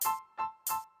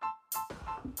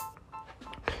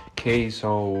Okay,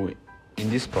 so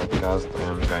in this podcast,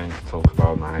 I'm going to talk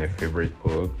about my favorite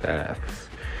book. This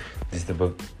is the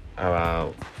book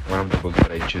about one of the books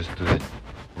that I choose to the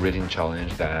reading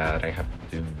challenge that I have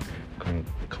to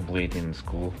complete in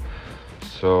school.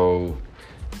 So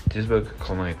this book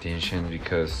caught my attention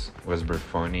because it was very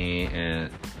funny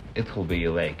and it will be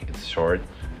like it's short.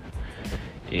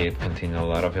 It contains a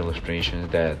lot of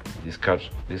illustrations that this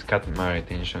caught my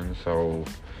attention. So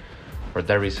for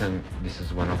that reason, this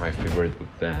is one of my favorite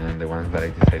books and the ones that I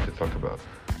decided to talk about.